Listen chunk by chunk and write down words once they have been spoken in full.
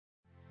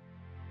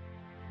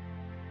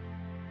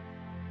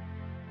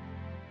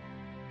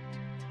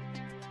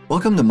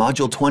Welcome to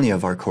Module 20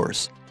 of our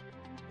course.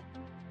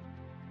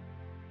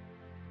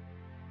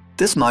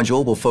 This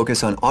module will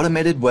focus on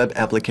automated web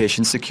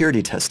application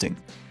security testing.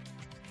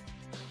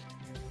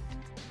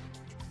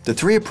 The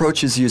three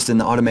approaches used in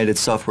the automated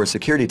software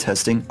security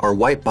testing are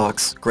white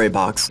box, gray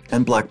box,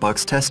 and black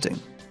box testing.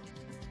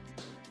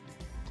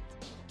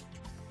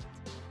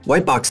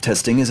 White box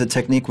testing is a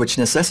technique which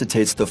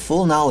necessitates the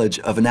full knowledge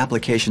of an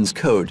application's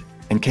code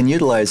and can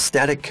utilize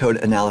static code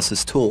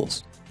analysis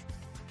tools.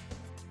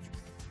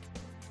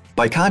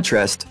 By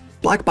contrast,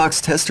 black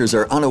box testers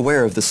are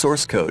unaware of the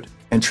source code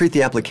and treat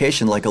the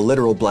application like a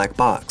literal black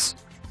box,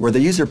 where the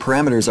user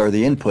parameters are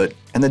the input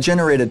and the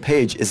generated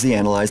page is the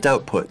analyzed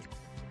output.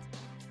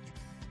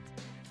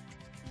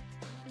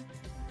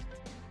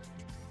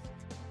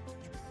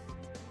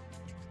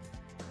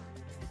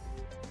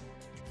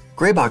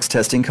 Gray box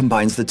testing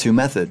combines the two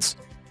methods.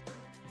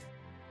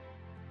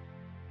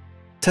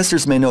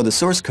 Testers may know the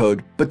source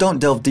code, but don't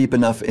delve deep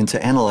enough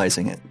into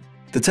analyzing it.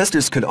 The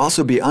testers could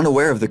also be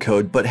unaware of the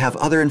code but have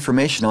other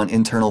information on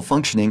internal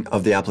functioning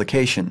of the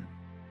application.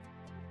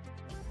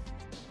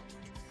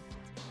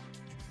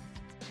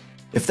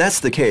 If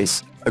that's the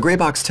case, a gray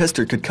box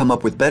tester could come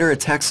up with better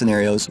attack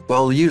scenarios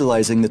while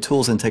utilizing the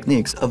tools and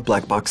techniques of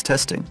black box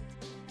testing.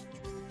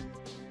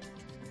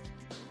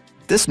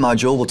 This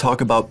module will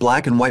talk about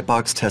black and white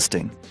box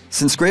testing.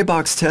 Since gray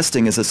box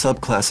testing is a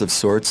subclass of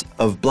sorts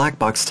of black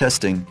box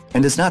testing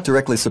and is not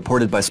directly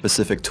supported by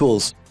specific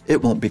tools,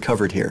 it won't be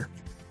covered here.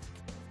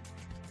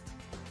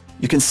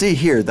 You can see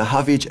here the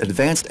Havij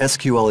Advanced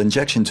SQL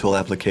Injection Tool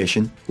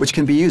application, which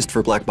can be used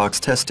for black box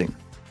testing.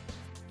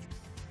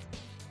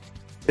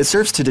 It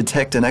serves to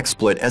detect and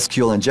exploit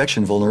SQL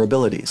injection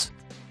vulnerabilities.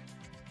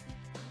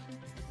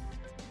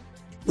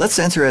 Let's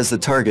enter as the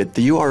target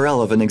the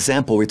URL of an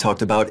example we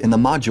talked about in the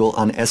module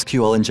on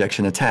SQL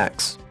injection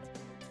attacks.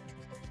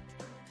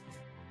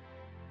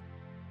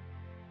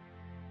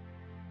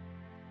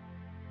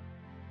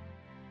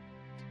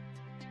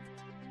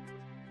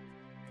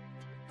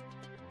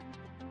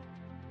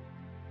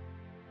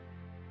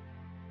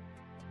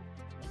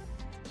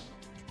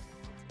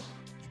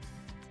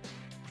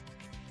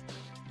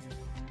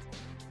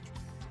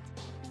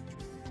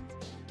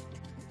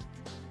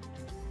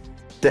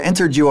 The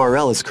entered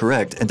URL is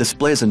correct and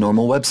displays a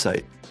normal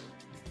website.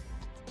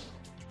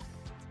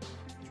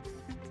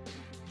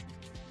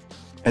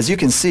 As you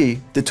can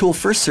see, the tool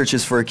first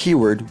searches for a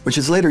keyword, which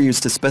is later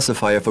used to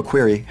specify if a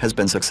query has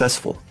been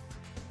successful.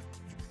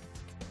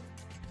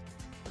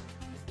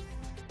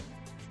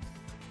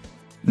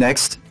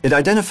 Next, it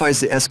identifies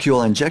the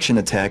SQL injection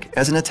attack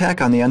as an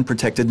attack on the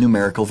unprotected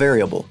numerical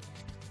variable.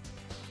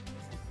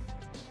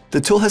 The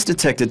tool has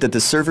detected that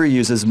the server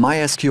uses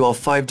MySQL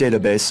 5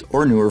 database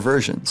or newer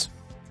versions.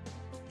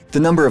 The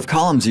number of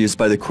columns used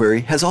by the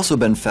query has also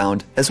been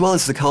found, as well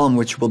as the column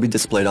which will be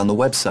displayed on the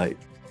website.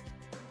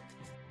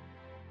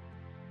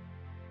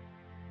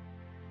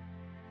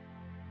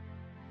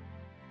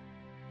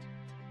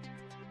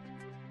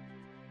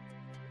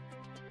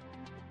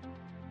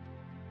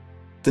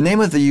 The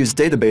name of the used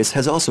database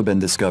has also been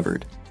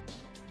discovered.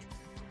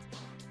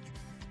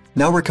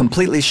 Now we're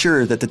completely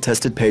sure that the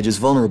tested page is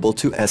vulnerable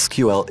to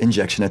SQL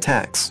injection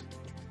attacks.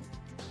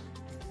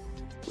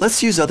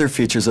 Let's use other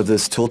features of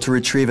this tool to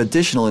retrieve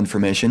additional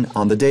information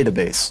on the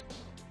database.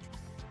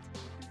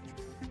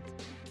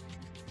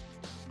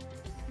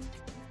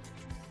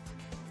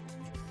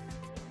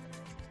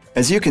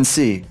 As you can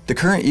see, the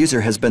current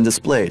user has been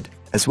displayed,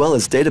 as well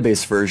as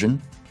database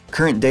version,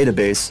 current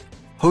database,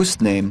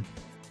 host name,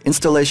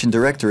 installation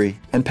directory,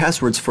 and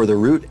passwords for the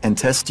root and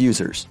test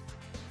users.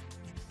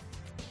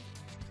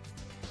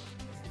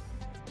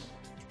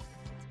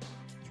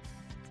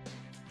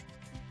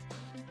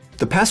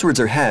 The passwords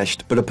are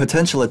hashed, but a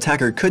potential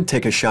attacker could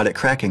take a shot at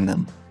cracking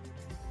them.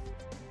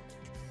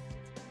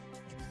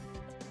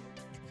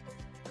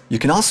 You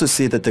can also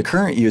see that the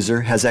current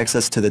user has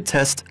access to the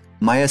test,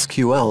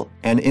 MySQL,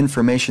 and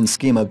information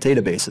schema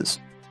databases.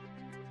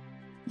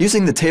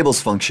 Using the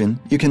tables function,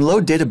 you can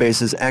load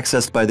databases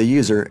accessed by the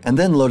user and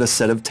then load a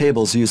set of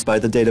tables used by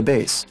the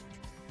database.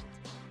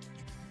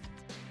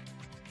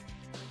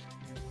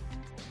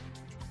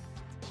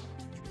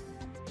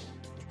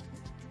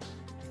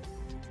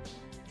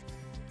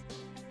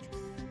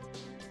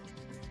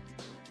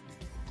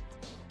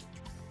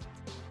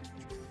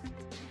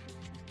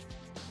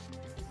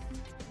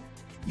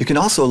 You can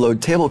also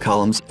load table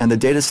columns and the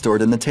data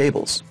stored in the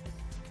tables.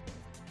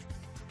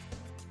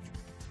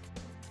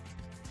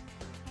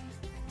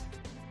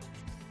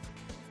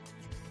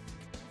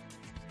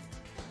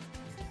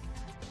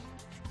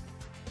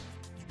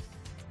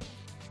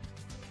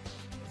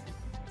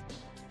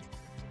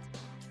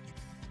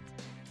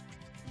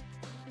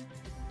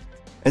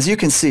 As you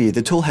can see,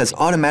 the tool has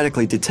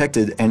automatically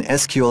detected an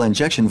SQL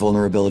injection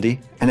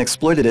vulnerability and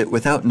exploited it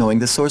without knowing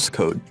the source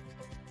code.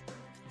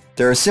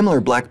 There are similar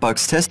black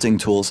box testing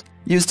tools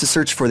used to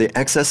search for the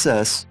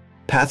XSS,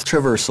 path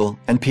traversal,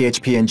 and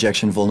PHP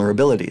injection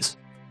vulnerabilities.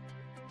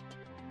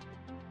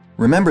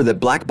 Remember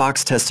that black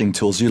box testing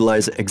tools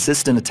utilize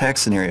existent attack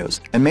scenarios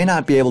and may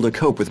not be able to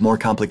cope with more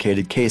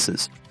complicated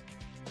cases.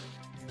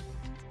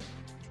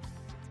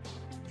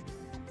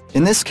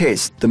 In this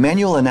case, the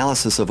manual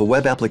analysis of a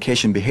web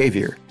application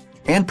behavior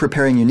and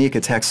preparing unique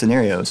attack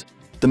scenarios,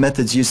 the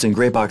methods used in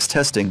gray box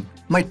testing,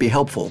 might be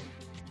helpful.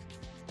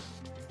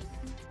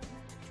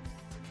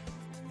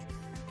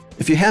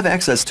 If you have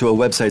access to a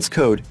website's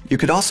code, you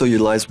could also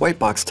utilize white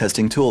box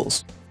testing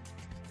tools.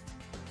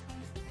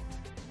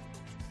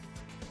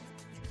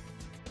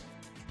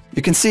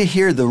 You can see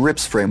here the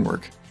RIPS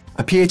framework,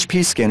 a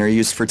PHP scanner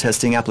used for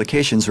testing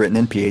applications written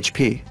in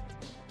PHP.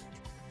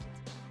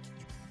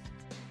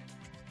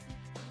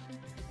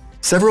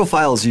 Several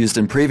files used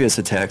in previous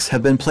attacks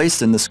have been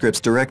placed in the scripts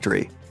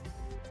directory.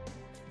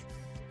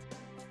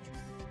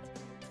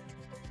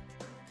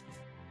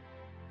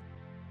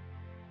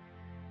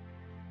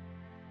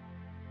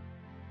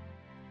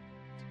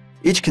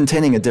 Each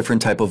containing a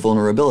different type of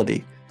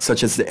vulnerability,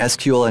 such as the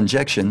SQL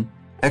injection,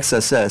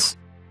 XSS,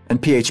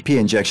 and PHP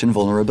injection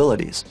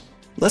vulnerabilities.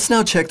 Let's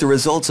now check the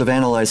results of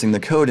analyzing the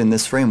code in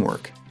this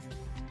framework.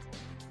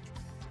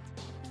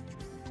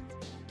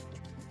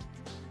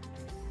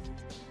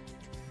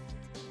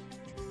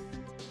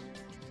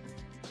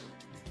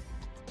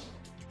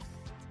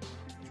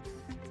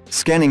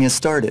 Scanning has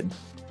started.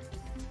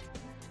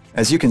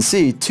 As you can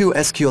see, 2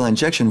 SQL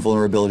injection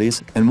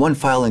vulnerabilities and 1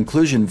 file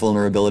inclusion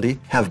vulnerability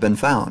have been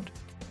found.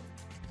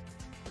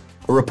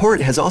 A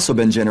report has also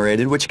been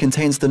generated which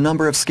contains the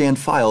number of scanned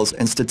files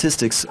and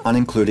statistics on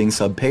including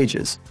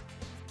subpages.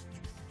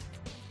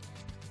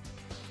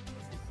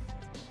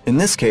 In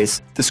this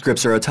case, the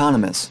scripts are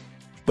autonomous,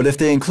 but if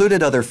they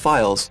included other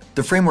files,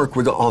 the framework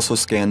would also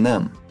scan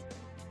them.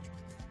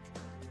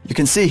 You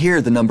can see here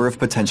the number of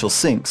potential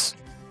sinks,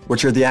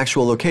 which are the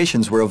actual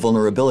locations where a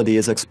vulnerability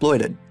is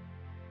exploited.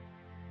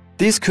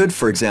 These could,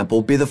 for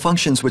example, be the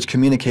functions which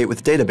communicate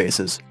with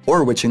databases,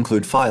 or which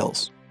include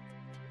files.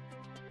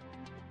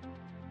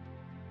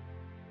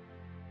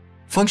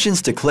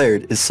 Functions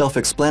declared is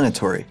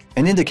self-explanatory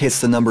and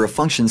indicates the number of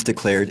functions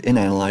declared in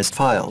analyzed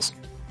files.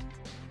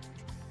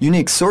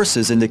 Unique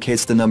sources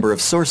indicates the number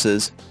of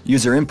sources,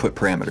 user input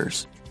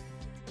parameters.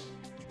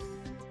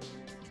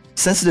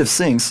 Sensitive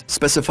sinks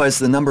specifies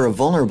the number of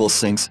vulnerable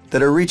sinks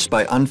that are reached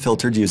by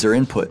unfiltered user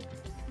input.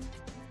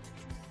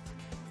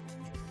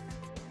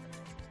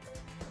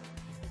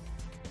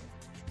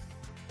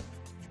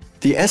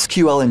 The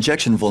SQL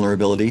injection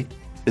vulnerability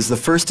is the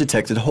first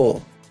detected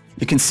hole.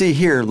 You can see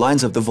here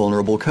lines of the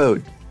vulnerable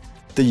code,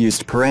 the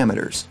used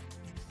parameters.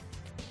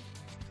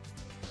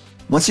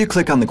 Once you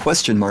click on the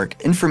question mark,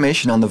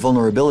 information on the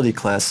vulnerability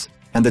class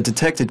and the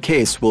detected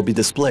case will be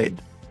displayed.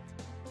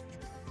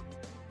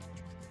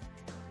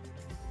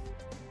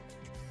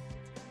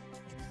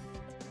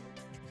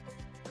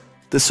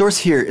 The source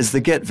here is the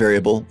get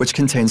variable, which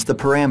contains the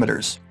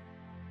parameters.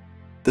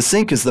 The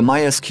sink is the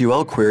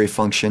MySQL query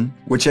function,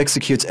 which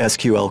executes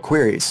SQL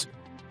queries.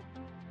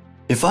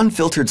 If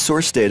unfiltered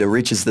source data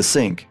reaches the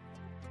sink,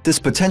 this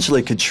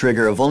potentially could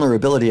trigger a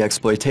vulnerability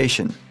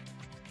exploitation.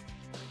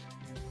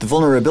 The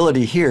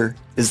vulnerability here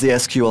is the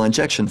SQL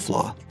injection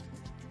flaw.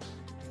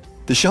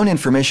 The shown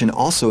information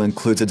also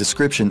includes a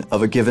description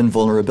of a given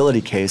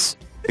vulnerability case,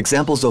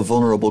 examples of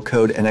vulnerable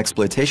code and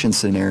exploitation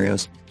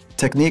scenarios,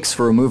 techniques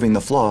for removing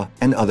the flaw,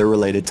 and other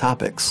related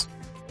topics.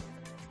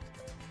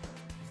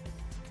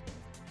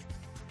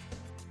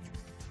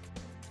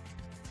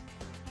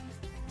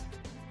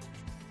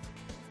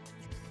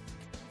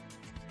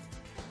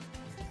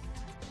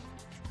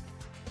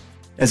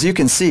 As you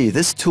can see,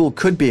 this tool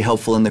could be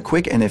helpful in the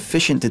quick and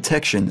efficient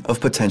detection of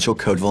potential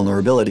code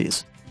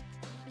vulnerabilities.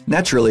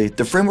 Naturally,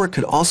 the framework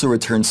could also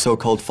return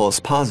so-called false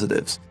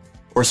positives,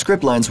 or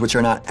script lines which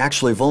are not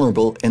actually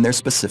vulnerable in their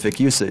specific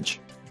usage.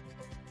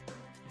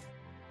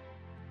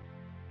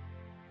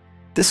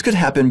 This could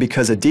happen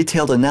because a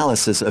detailed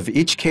analysis of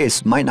each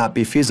case might not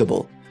be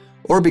feasible,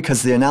 or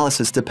because the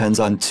analysis depends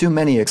on too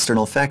many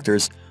external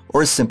factors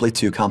or is simply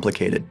too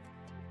complicated.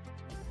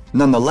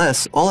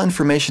 Nonetheless, all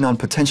information on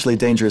potentially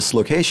dangerous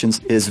locations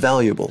is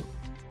valuable.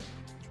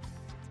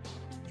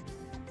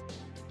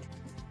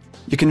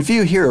 You can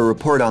view here a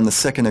report on the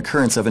second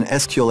occurrence of an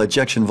SQL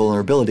injection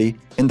vulnerability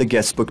in the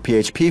guestbook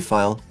PHP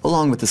file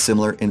along with the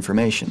similar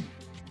information.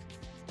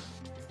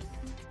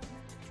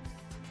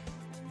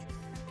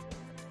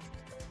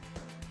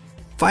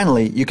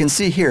 Finally, you can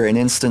see here an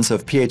instance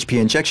of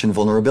PHP injection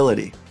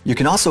vulnerability. You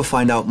can also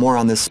find out more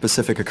on this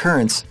specific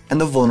occurrence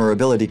and the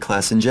vulnerability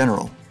class in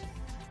general.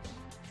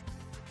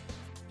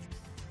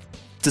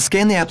 To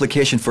scan the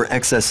application for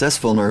XSS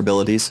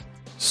vulnerabilities,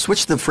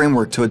 switch the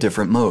framework to a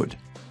different mode.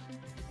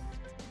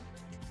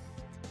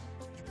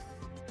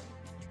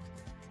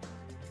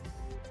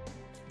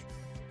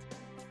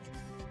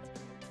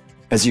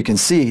 As you can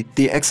see,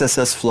 the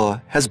XSS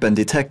flaw has been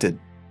detected.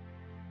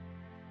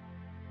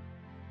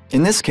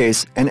 In this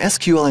case, an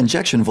SQL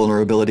injection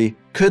vulnerability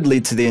could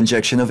lead to the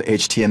injection of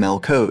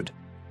HTML code.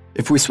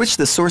 If we switch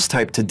the source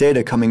type to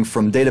data coming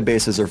from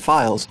databases or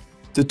files,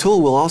 the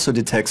tool will also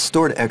detect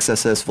stored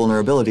XSS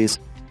vulnerabilities,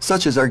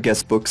 such as our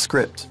guestbook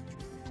script.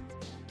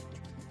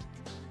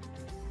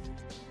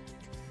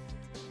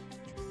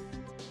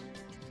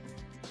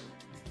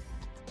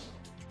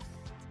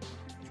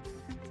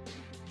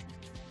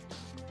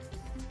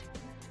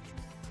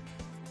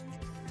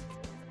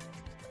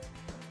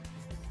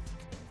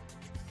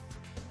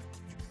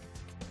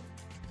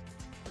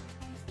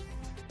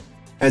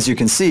 As you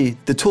can see,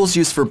 the tools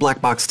used for black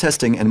box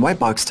testing and white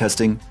box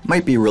testing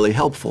might be really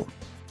helpful.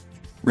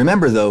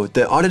 Remember though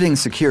that auditing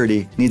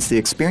security needs the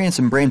experience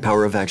and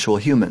brainpower of actual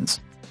humans,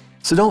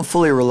 so don't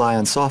fully rely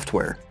on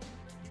software.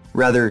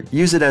 Rather,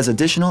 use it as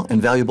additional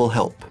and valuable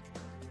help.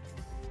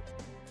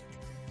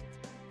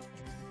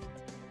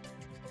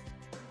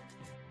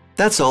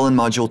 That's all in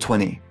Module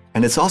 20,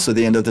 and it's also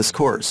the end of this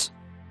course.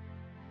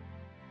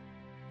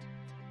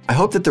 I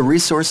hope that the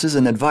resources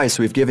and advice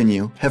we've given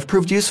you have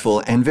proved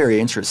useful and very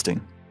interesting.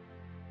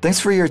 Thanks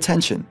for your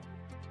attention.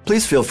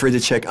 Please feel free to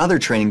check other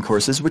training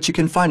courses which you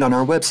can find on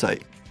our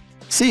website.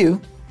 See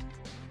you!